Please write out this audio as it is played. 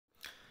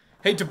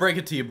Hate to break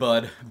it to you,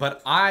 bud,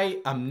 but I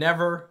am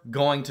never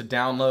going to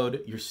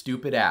download your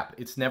stupid app.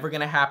 It's never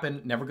going to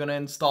happen, never going to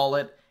install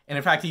it. And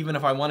in fact, even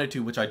if I wanted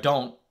to, which I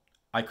don't,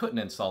 I couldn't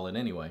install it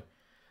anyway.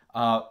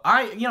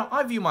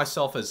 I view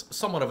myself as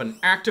somewhat of an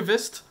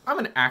activist. I'm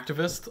an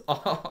activist.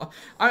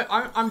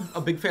 I'm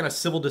a big fan of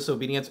civil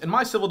disobedience, and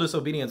my civil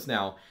disobedience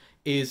now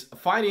is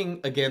fighting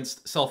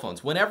against cell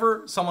phones.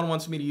 Whenever someone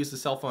wants me to use the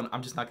cell phone,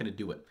 I'm just not going to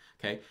do it.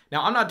 Okay.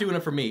 Now I'm not doing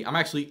it for me. I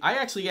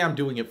actually am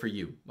doing it for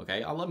you.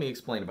 Okay. Let me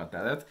explain about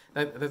that.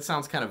 That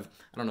sounds kind of,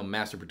 I don't know,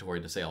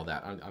 masturbatory to say all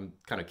that. I'm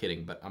kind of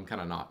kidding, but I'm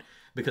kind of not,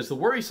 because the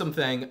worrisome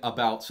thing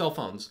about cell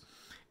phones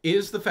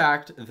is the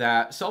fact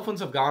that cell phones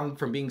have gone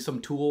from being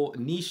some tool,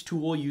 niche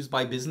tool used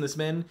by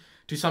businessmen,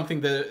 to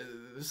something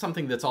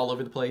that's all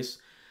over the place.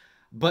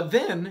 But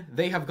then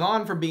they have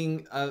gone from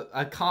being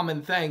a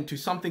common thing to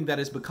something that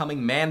is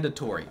becoming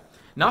mandatory.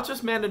 Not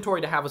just mandatory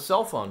to have a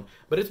cell phone,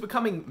 but it's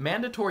becoming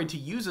mandatory to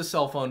use a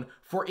cell phone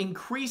for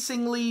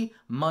increasingly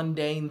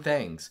mundane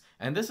things.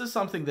 And this is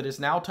something that is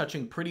now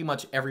touching pretty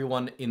much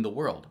everyone in the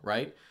world,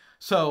 right?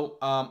 So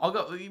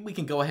we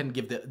can go ahead and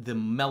give the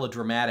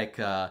melodramatic,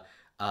 I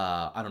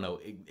don't know,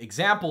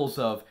 examples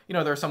of,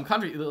 there are some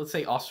countries, let's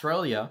say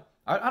Australia.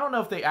 I don't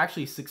know if they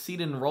actually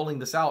succeeded in rolling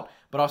this out,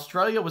 but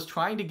Australia was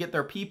trying to get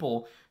their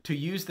people to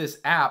use this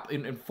app,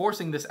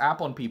 enforcing this app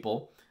on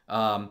people,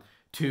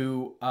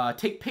 to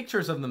take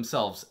pictures of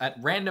themselves at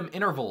random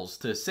intervals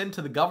to send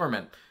to the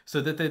government,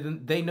 so that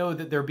they know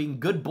that they're being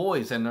good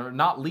boys and are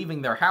not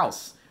leaving their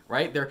house,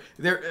 right?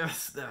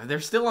 They're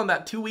still on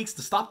that 2 weeks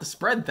to stop the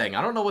spread thing.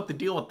 I don't know what the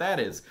deal with that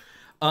is.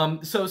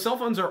 So cell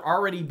phones are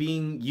already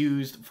being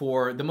used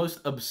for the most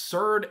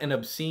absurd and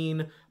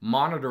obscene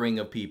monitoring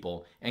of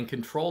people and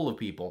control of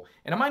people.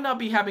 And it might not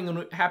be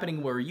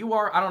happening where you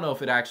are. I don't know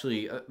if it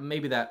actually,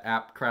 maybe that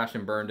app crashed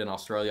and burned in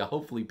Australia.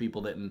 Hopefully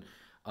people didn't,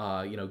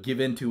 give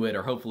into it,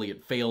 or hopefully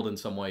it failed in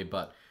some way.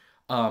 But,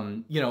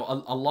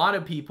 a lot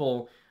of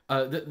people,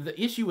 the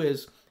issue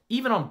is,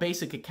 even on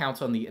basic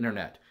accounts on the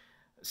internet,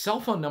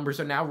 cell phone numbers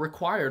are now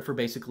required for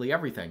basically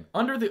everything,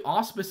 under the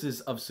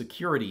auspices of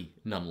security,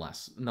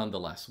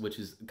 nonetheless, which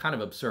is kind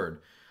of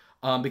absurd.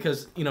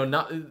 Because,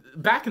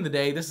 back in the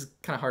day, this is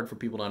kind of hard for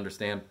people to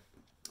understand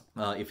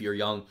if you're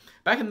young.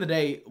 Back in the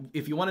day,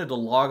 if you wanted to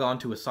log on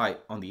to a site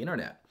on the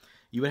internet,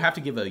 you would have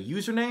to give a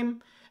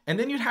username, and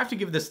then you'd have to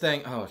give this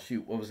thing, oh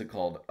shoot, what was it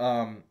called?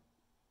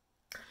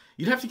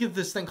 You'd have to give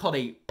this thing called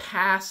a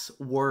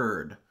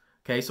password.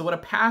 Okay, so what a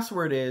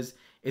password is,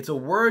 it's a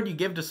word you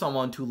give to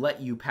someone to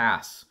let you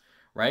pass,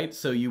 right?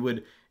 So you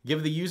would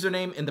give the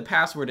username and the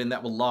password, and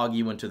that will log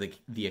you into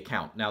the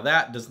account. Now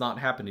that does not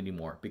happen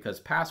anymore, because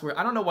password,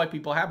 I don't know why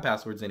people have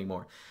passwords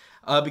anymore.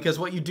 Because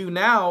what you do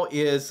now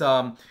is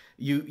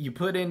you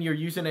put in your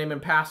username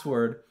and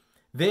password,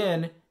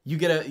 then you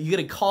get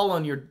a call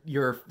on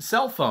your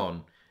cell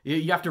phone.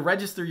 You have to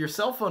register your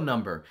cell phone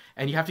number,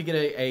 and you have to get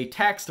a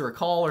text or a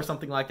call or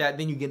something like that.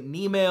 Then you get an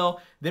email.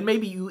 Then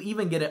maybe you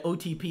even get an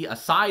OTP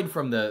aside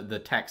from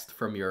the text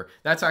from your...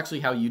 That's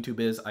actually how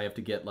YouTube is. I have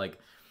to get, like...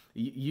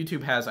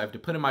 YouTube has... I have to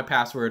put in my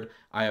password.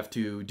 I have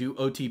to do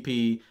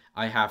OTP.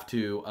 I have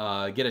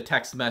to get a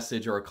text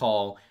message or a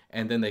call,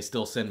 and then they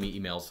still send me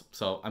emails.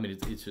 So, I mean,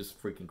 it's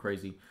just freaking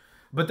crazy.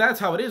 But that's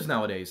how it is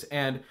nowadays.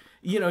 And,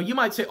 you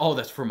might say, oh,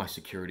 that's for my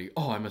security.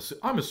 Oh,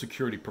 I'm a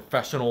security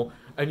professional.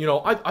 And,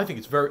 I think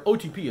it's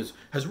OTP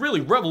has really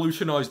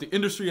revolutionized the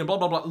industry and blah,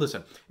 blah, blah.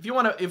 Listen,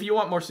 if you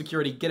want more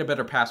security, get a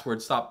better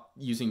password. Stop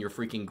using your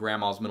freaking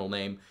grandma's middle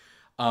name.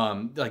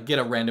 Like, get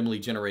a randomly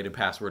generated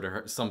password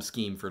or some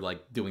scheme for,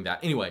 like, doing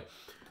that. Anyway,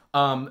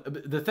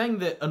 the thing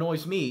that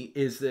annoys me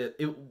is that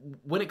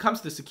when it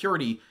comes to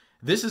security,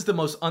 this is the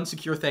most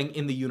unsecure thing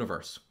in the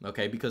universe.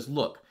 Okay? Because,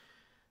 look,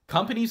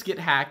 companies get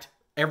hacked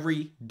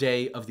every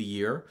day of the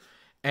year.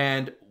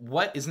 And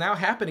what is now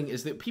happening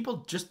is that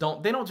people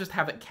they don't just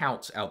have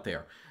accounts out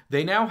there.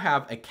 They now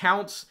have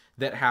accounts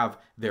that have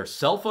their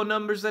cell phone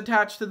numbers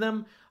attached to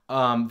them.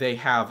 They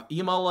have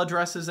email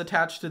addresses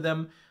attached to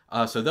them.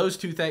 So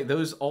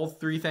all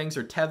three things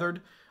are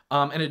tethered.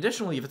 And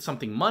additionally, if it's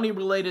something money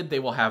related, they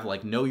will have,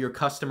 like, know your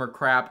customer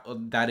crap.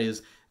 That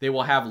is, they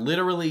will have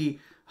literally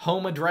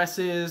home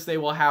addresses. They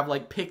will have,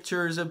 like,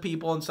 pictures of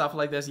people and stuff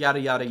like this, yada,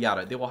 yada,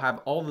 yada. They will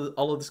have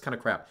all of this kind of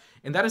crap.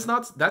 And that's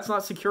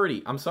not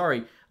security. I'm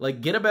sorry.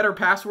 Like, get a better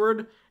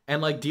password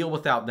and, like, deal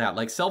without that.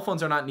 Like, cell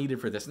phones are not needed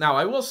for this. Now,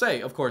 I will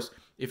say, of course,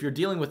 if you're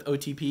dealing with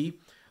OTP,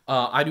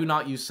 I do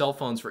not use cell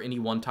phones for any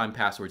one-time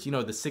passwords. The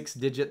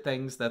 6-digit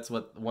things, that's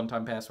what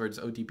one-time passwords,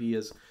 OTP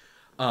is.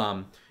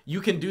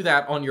 You can do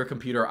that on your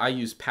computer. I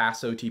use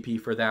Pass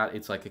OTP for that.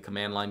 It's like a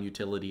command line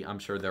utility. I'm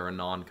sure there are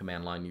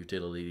non-command line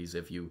utilities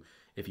if you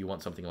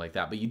want something like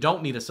that, but you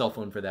don't need a cell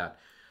phone for that.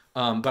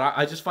 But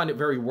I just find it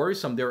very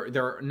worrisome.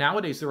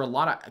 Nowadays, there are a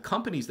lot of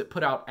companies that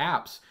put out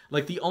apps.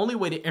 Like, the only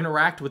way to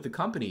interact with the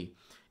company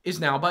is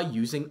now by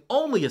using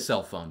only a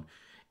cell phone.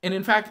 And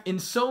in fact, in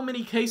so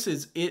many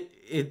cases,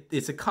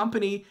 it's a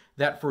company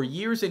that for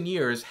years and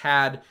years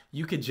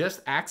you could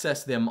just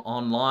access them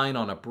online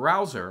on a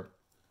browser.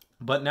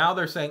 But now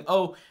they're saying,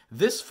 oh,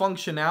 this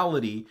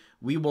functionality,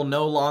 we will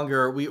no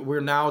longer,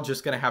 we're now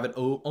just going to have it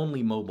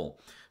only mobile.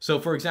 So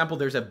for example,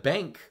 there's a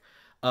bank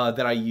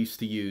that I used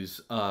to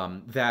use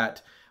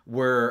that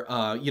where,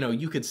 you know,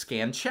 you could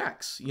scan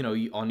checks, you know,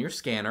 on your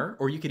scanner,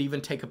 or you could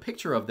even take a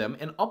picture of them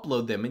and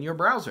upload them in your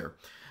browser.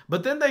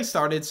 But then they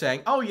started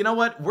saying, oh, you know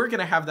what? We're going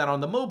to have that on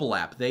the mobile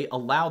app. They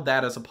allowed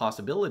that as a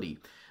possibility.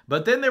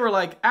 But then they were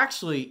like,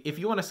 actually, if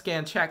you want to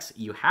scan checks,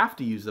 you have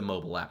to use the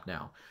mobile app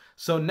now.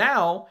 So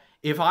now,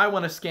 if I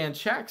want to scan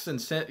checks and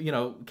send, you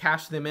know,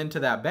 cash them into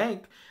that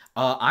bank,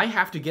 I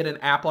have to get an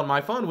app on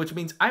my phone, which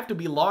means I have to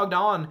be logged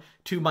on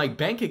to my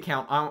bank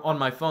account on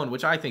my phone,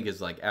 which I think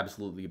is like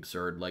absolutely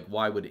absurd. Like,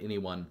 why would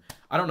anyone,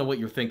 I don't know what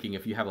you're thinking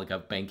if you have like a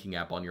banking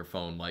app on your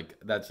phone. Like,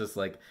 that's just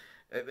like,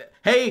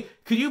 hey,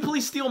 could you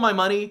please steal my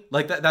money?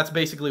 Like that's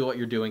basically what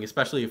you're doing,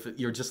 especially if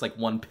you're just like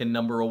one PIN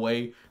number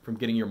away from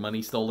getting your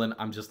money stolen.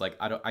 I'm just like,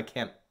 I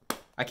can't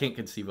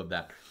conceive of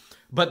that.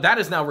 But that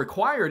is now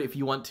required if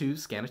you want to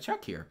scan a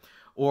check here.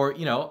 Or,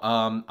 you know,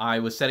 I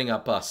was setting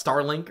up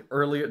Starlink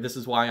earlier. This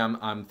is why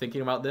I'm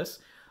thinking about this.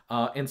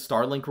 And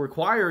Starlink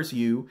requires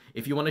you,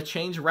 if you want to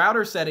change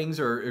router settings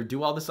or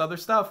do all this other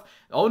stuff,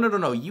 oh,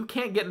 no. You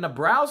can't get in a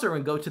browser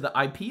and go to the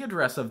IP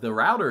address of the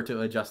router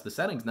to adjust the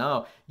settings.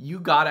 No, you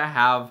got to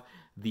have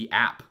the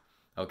app.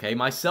 Okay,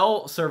 my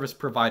cell service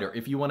provider,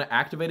 if you want to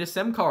activate a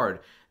SIM card,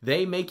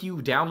 they make you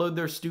download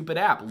their stupid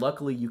app.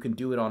 Luckily, you can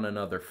do it on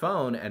another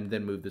phone and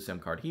then move the SIM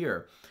card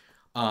here.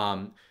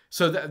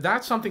 So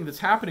that's something that's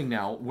happening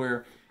now,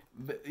 where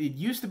it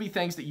used to be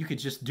things that you could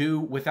just do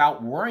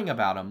without worrying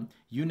about them.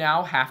 You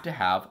now have to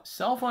have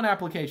cell phone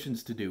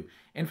applications to do.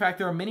 In fact,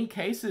 there are many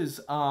cases,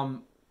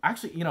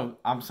 actually, you know,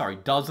 I'm sorry,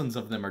 dozens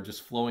of them are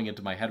just flowing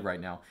into my head right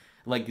now.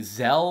 Like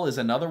Zelle is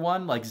another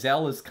one. Like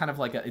Zelle is kind of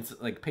like it's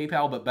like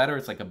PayPal, but better.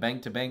 It's like a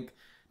bank-to-bank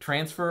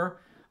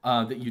transfer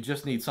that you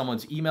just need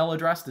someone's email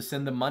address to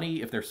send them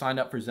money if they're signed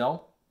up for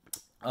Zelle.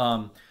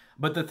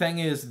 But the thing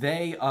is,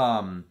 the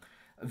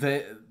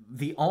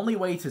only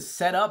way to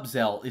set up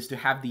Zelle is to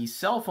have the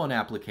cell phone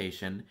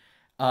application,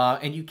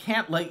 and you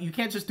can't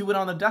just do it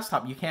on the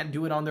desktop. You can't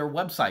do it on their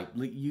website.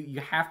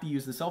 You have to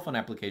use the cell phone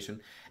application.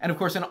 And of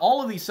course, in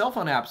all of these cell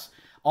phone apps,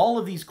 all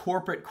of these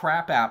corporate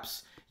crap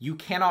apps, you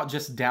cannot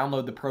just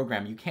download the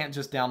program. You can't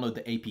just download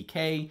the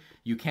APK.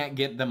 You can't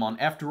get them on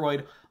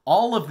F-Droid.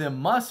 All of them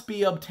must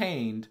be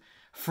obtained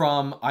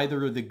from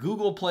either the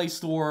Google Play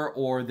Store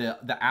or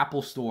the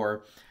Apple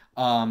Store,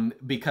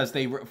 because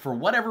they, for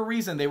whatever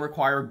reason, they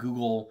require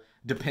Google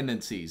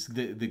dependencies,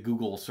 the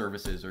Google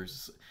services, or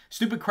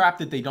stupid crap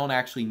that they don't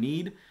actually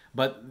need,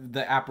 but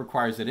the app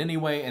requires it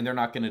anyway, and they're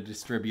not going to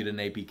distribute an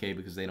APK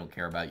because they don't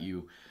care about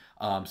you.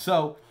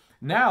 So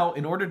now,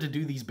 in order to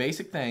do these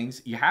basic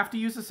things, you have to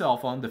use a cell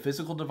phone, the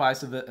physical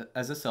device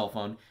as a cell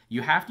phone.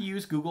 You have to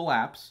use Google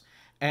Apps,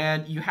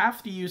 and you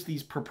have to use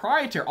these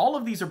proprietary, all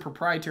of these are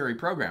proprietary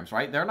programs,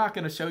 right? They're not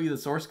going to show you the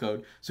source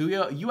code, so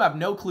you have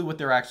no clue what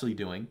they're actually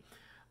doing.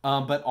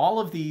 But all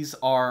of these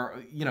are,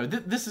 you know,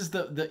 this is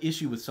the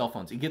issue with cell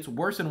phones. It gets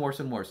worse and worse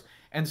and worse.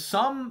 And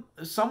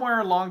somewhere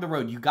along the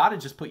road, you got to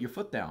just put your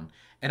foot down.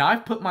 And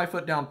I've put my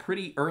foot down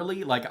pretty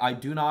early. Like, I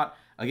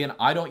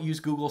don't use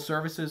Google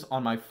services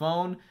on my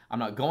phone. I'm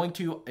not going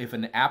to. If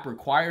an app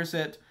requires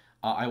it,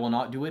 I will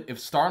not do it. If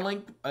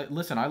Starlink,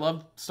 listen, I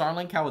love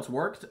Starlink, how it's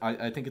worked.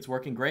 I think it's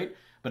working great.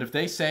 But if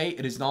they say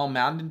it is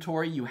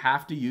non-mandatory, you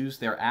have to use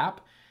their app,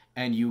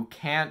 and you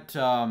can't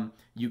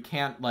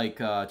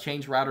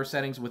change router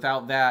settings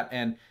without that.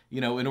 And,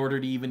 you know, in order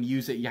to even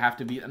use it, you have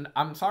to be, and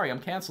I'm sorry, I'm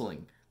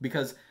canceling,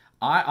 because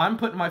I'm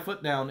putting my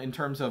foot down in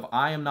terms of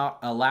I am not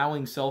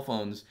allowing cell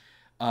phones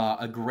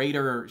a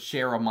greater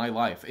share of my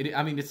life.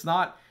 I mean, it's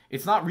not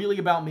really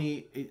about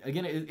me.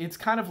 It's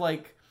kind of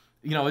like,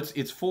 you know,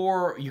 it's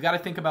for, you got to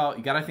think about,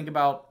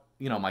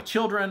 you know, my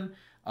children,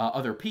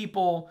 other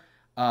people.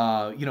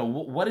 You know,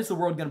 what is the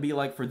world going to be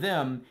like for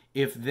them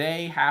if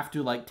they have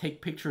to like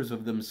take pictures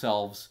of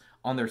themselves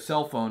on their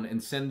cell phone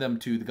and send them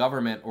to the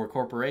government or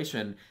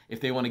corporation if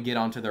they want to get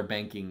onto their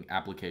banking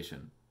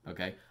application?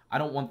 Okay, I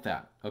don't want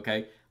that.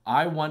 Okay,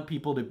 I want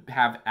people to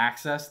have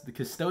access, the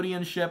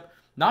custodianship,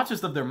 not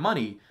just of their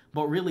money,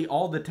 but really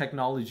all the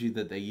technology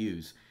that they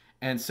use.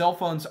 And cell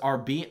phones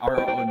are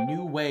a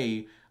new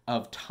way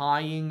of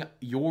tying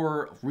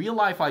your real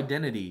life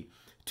identity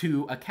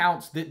to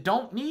accounts that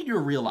don't need your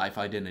real life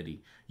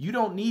identity. You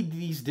don't need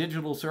these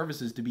digital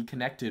services to be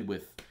connected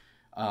with,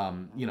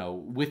 you know,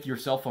 with your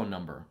cell phone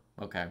number.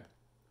 Okay.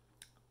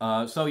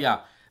 So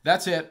yeah,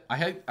 that's it.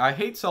 I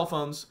hate cell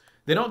phones.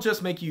 They don't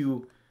just make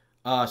you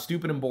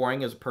stupid and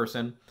boring as a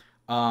person.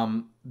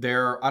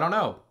 They're, I don't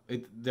know,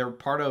 they're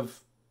part of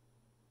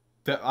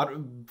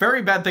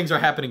very bad things are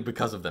happening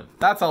because of them.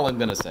 That's all I'm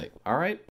gonna say. All right.